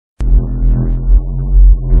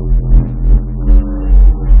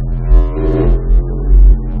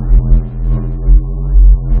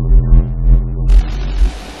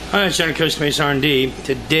Hi, it's John Coast Mace R&D.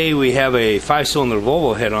 Today we have a 5-cylinder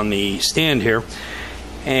Volvo head on the stand here,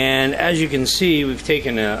 and as you can see, we've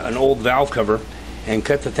taken an old valve cover and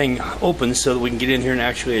cut the thing open so that we can get in here and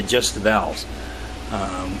actually adjust the valves.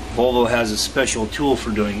 Volvo has a special tool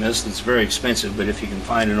for doing this that's very expensive, but if you can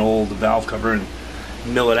find an old valve cover and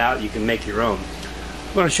mill it out, you can make your own.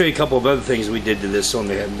 I'm going to show you a couple of other things we did to this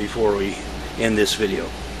cylinder head before we end this video.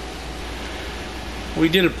 We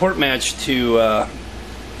did a port match to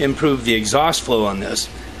improve the exhaust flow on this.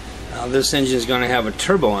 This engine is going to have a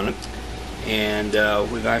turbo on it, and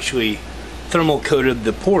we've actually thermal coated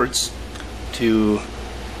the ports to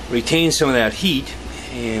retain some of that heat,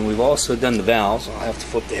 and we've also done the valves. I'll have to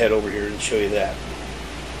flip the head over here and show you that.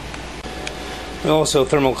 We also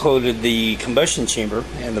thermal coated the combustion chamber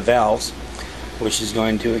and the valves, which is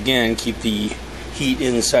going to again keep the heat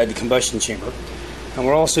inside the combustion chamber. And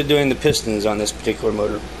we're also doing the pistons on this particular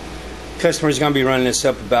motor. Customer's going to be running this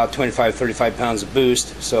up about 25-35 pounds of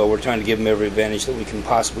boost, so we're trying to give them every advantage that we can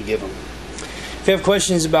possibly give them. If you have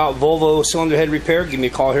questions about Volvo cylinder head repair, give me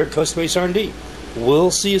a call here at Coast Mace R&D.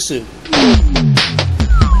 We'll see you soon.